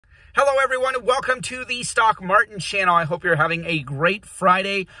Hello everyone, welcome to the Stock Martin channel. I hope you're having a great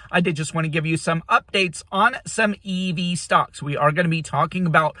Friday. I did just want to give you some updates on some EV stocks. We are going to be talking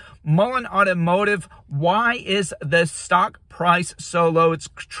about Mullen Automotive. Why is the stock price so low? It's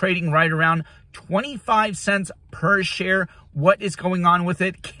trading right around 25 cents per share. What is going on with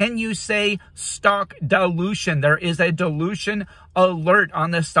it? Can you say stock dilution? There is a dilution alert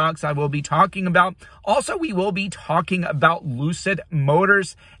on the stocks I will be talking about. Also, we will be talking about Lucid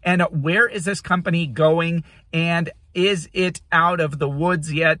Motors and where is this company going, and is it out of the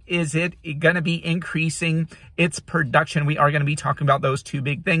woods yet? Is it going to be increasing its production? We are going to be talking about those two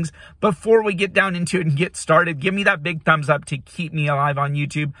big things. Before we get down into it and get started, give me that big thumbs up to keep me alive on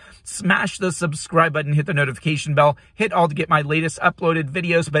YouTube. Smash the subscribe button, hit the notification bell, hit all to get my latest uploaded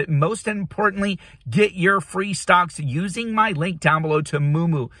videos. But most importantly, get your free stocks using my link down below to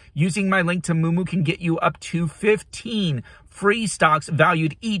Mumu. Using my link to Mumu can get you up to 15 free stocks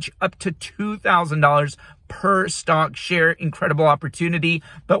valued each up to $2,000 per stock share. Incredible opportunity.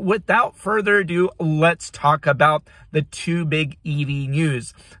 But without further ado, let's talk about the two big EV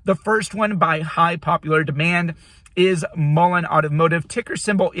news. The first one, by high popular demand, is Mullen Automotive, ticker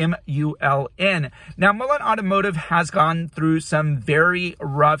symbol MULN. Now, Mullen Automotive has gone through some very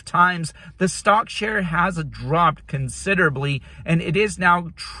rough times. The stock share has dropped considerably, and it is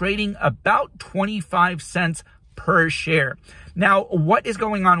now trading about 25 cents per share. Now, what is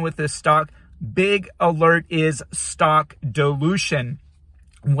going on with this stock? Big alert is stock dilution.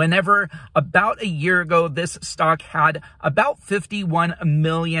 Whenever about a year ago, this stock had about 51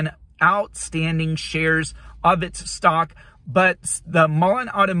 million outstanding shares of its stock, but the Mullen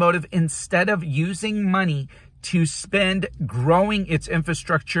Automotive, instead of using money to spend growing its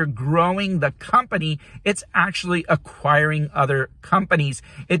infrastructure, growing the company, it's actually acquiring other companies.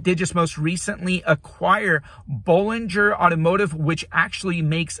 It did just most recently acquire Bollinger Automotive, which actually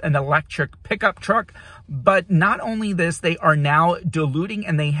makes an electric pickup truck. But not only this, they are now diluting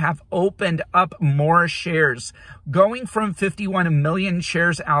and they have opened up more shares, going from 51 million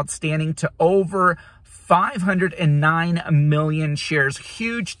shares outstanding to over 509 million shares.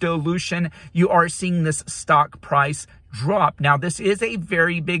 Huge dilution. You are seeing this stock price drop. Now, this is a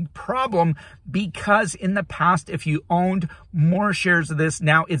very big problem because in the past, if you owned more shares of this,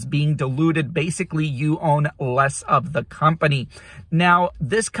 now it's being diluted. Basically, you own less of the company. Now,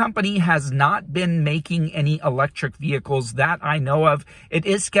 this company has not been making any electric vehicles that I know of. It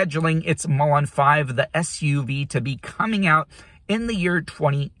is scheduling its Mullen 5, the SUV, to be coming out in the year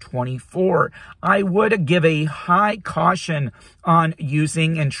 2024. I would give a high caution on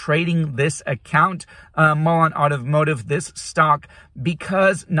using and trading this account, Mullen Automotive, this stock,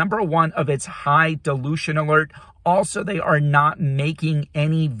 because number one, of its high dilution alert. Also, they are not making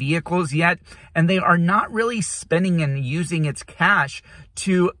any vehicles yet, and they are not really spending and using its cash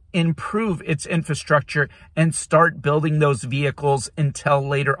to improve its infrastructure and start building those vehicles until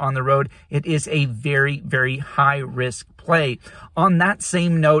later on the road. It is a very, very high risk play. On that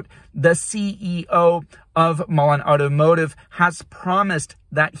same note, the CEO of Mullen Automotive has promised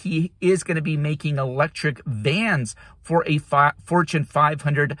that he is going to be making electric vans for a Fortune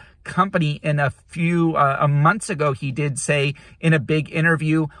 500 company. In a few months ago, he did say in a big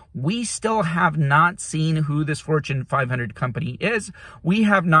interview, we still have not seen who this Fortune 500 company is. We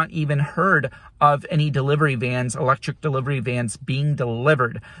have not even heard of any delivery vans, electric delivery vans being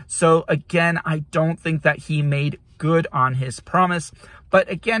delivered. So again, I don't think that he made good on his promise. But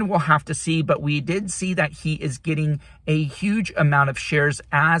again, we'll have to see. But we did see that he is getting a huge amount of shares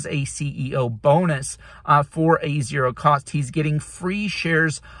as a CEO bonus for a zero cost. He's getting free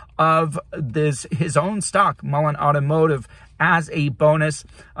shares of his own stock, Mullen Automotive, as a bonus.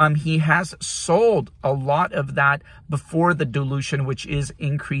 He has sold a lot of that before the dilution, which is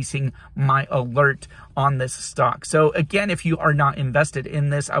increasing my alert on this stock. So again, if you are not invested in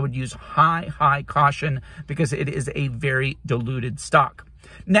this, I would use high caution because it is a very diluted stock.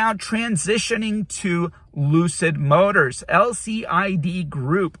 Now, transitioning to Lucid Motors, LCID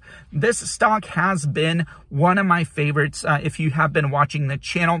Group. This stock has been one of my favorites. If you have been watching the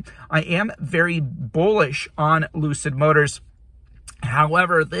channel, I am very bullish on Lucid Motors.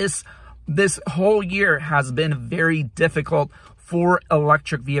 However, this whole year has been very difficult for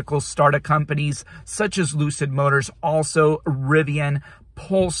electric vehicle startup companies such as Lucid Motors, also Rivian,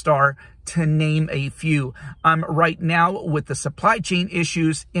 Polestar, to name a few. Right now, with the supply chain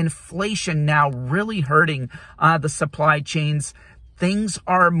issues, inflation now really hurting the supply chains, things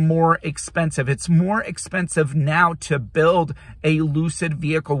are more expensive. It's more expensive now to build a Lucid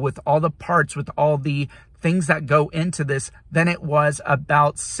vehicle with all the parts, with all the things that go into this than it was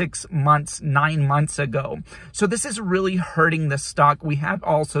about 6 months, 9 months ago. So this is really hurting the stock. We have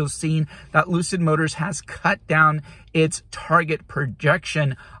also seen that Lucid Motors has cut down its target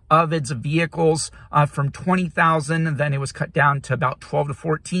projection of its vehicles from 20,000, then it was cut down to about 12 to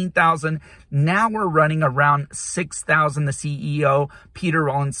 14,000. Now we're running around 6,000. The CEO, Peter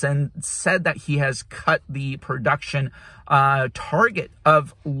Rawlinson, said that he has cut the production target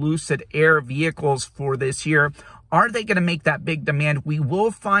of Lucid Air vehicles for this year. Are they going to make that big demand? We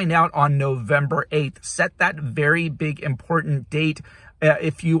will find out on November 8th. Set that very big, important date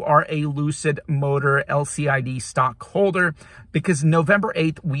if you are a Lucid Motor LCID stockholder, because November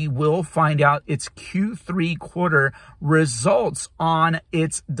 8th, we will find out its Q3 quarter results on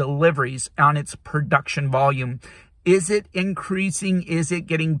its deliveries, on its production volume. Is it increasing? Is it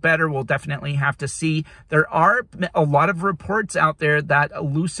getting better? We'll definitely have to see. There are a lot of reports out there that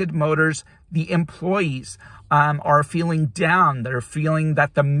Lucid Motors, the employees, are feeling down. They're feeling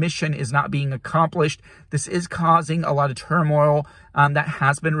that the mission is not being accomplished. This is causing a lot of turmoil that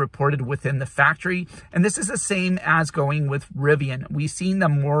has been reported within the factory. And this is the same as going with Rivian. We've seen the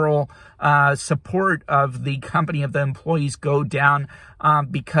moral support of the company, of the employees, go down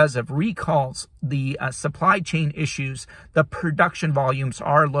because of recalls, the supply chain issues, the production volumes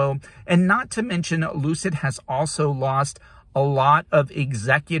are low. And not to mention, Lucid has also lost a lot of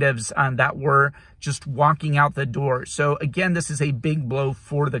executives that were just walking out the door. So again, this is a big blow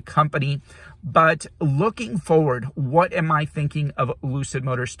for the company. But looking forward, what am I thinking of Lucid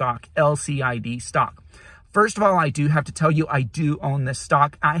Motor stock, LCID stock? First of all, I do have to tell you, I do own this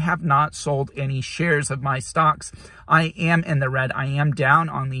stock. I have not sold any shares of my stocks. I am in the red. I am down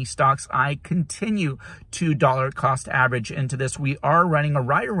on these stocks. I continue to dollar cost average into this. We are running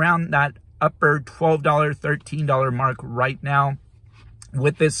right around that upper $12, $13 mark right now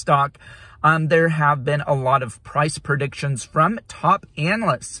with this stock. There have been a lot of price predictions from top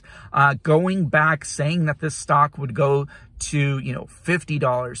analysts going back, saying that this stock would go to, $50,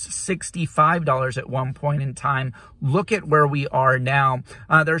 $65 at one point in time. Look at where we are now.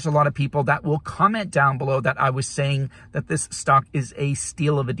 There's a lot of people that will comment down below that I was saying that this stock is a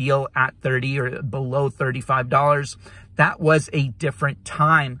steal of a deal at 30 or below $35. That was a different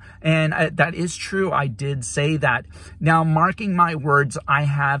time. And that is true. I did say that. Now, marking my words, I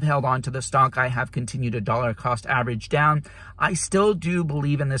have held on to the stock. I have continued to dollar cost average down. I still do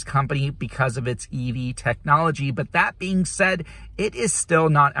believe in this company because of its EV technology. But that being said, it is still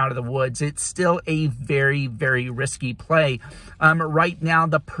not out of the woods. It's still a very, very risky play. Right now,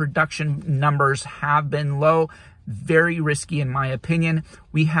 the production numbers have been low. Very risky in my opinion.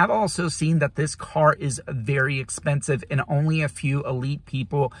 We have also seen that this car is very expensive and only a few elite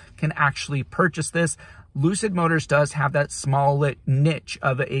people can actually purchase this. Lucid Motors does have that small niche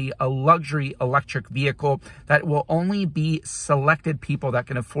of a luxury electric vehicle that will only be selected people that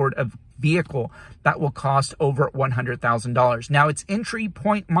can afford a vehicle that will cost over $100,000. Now, its entry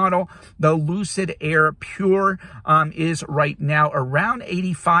point model, the Lucid Air Pure, is right now around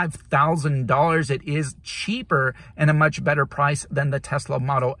 $85,000. It is cheaper and a much better price than the Tesla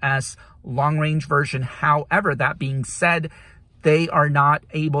Model S long-range version. However, that being said, they are not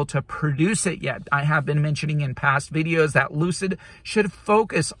able to produce it yet. I have been mentioning in past videos that Lucid should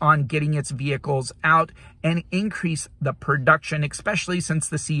focus on getting its vehicles out and increase the production, especially since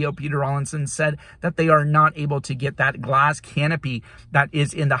the CEO, Peter Rawlinson, said that they are not able to get that glass canopy that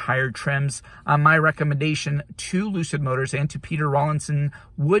is in the higher trims. My recommendation to Lucid Motors and to Peter Rawlinson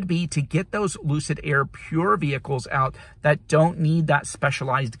would be to get those Lucid Air Pure vehicles out that don't need that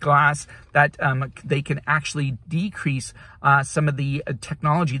specialized glass, that they can actually decrease some of the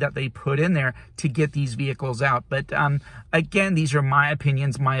technology that they put in there to get these vehicles out. But again, these are my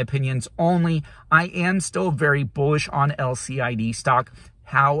opinions only. I am still very bullish on LCID stock.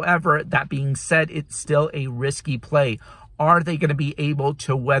 However, that being said, it's still a risky play. Are they going to be able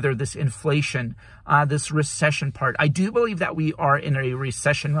to weather this inflation, this recession part? I do believe that we are in a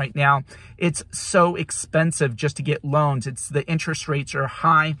recession right now. It's so expensive just to get loans. The interest rates are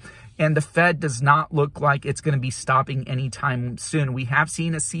high, and the Fed does not look like it's going to be stopping anytime soon. We have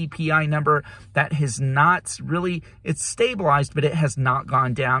seen a CPI number that has not really, it's stabilized, but it has not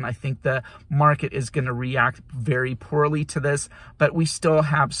gone down. I think the market is going to react very poorly to this, but we still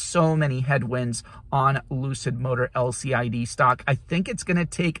have so many headwinds on Lucid Motor LCID stock. I think it's going to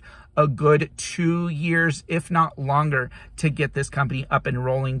take a good 2 years, if not longer, to get this company up and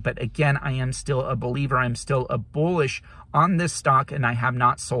rolling. But again, I am still a believer. I'm still a bullish on this stock, and I have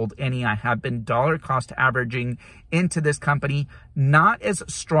not sold any. I have been dollar cost averaging into this company. Not as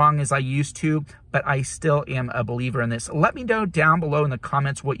strong as I used to, but I still am a believer in this. Let me know down below in the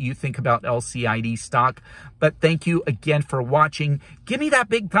comments what you think about LCID stock. But thank you again for watching. Give me that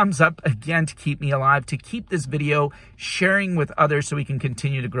big thumbs up again to keep me alive, to keep this video sharing with others so we can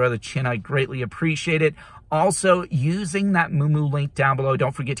continue to grow the channel. I greatly appreciate it. Also, using that Moo link down below,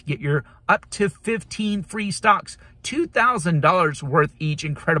 don't forget to get your up to 15 free stocks, $2,000 worth each.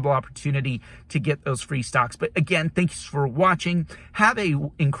 Incredible opportunity to get those free stocks. But again, thanks for watching. Have a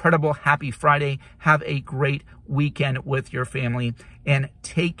incredible, happy Friday. Have a great weekend with your family, and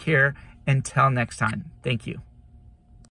take care until next time. Thank you.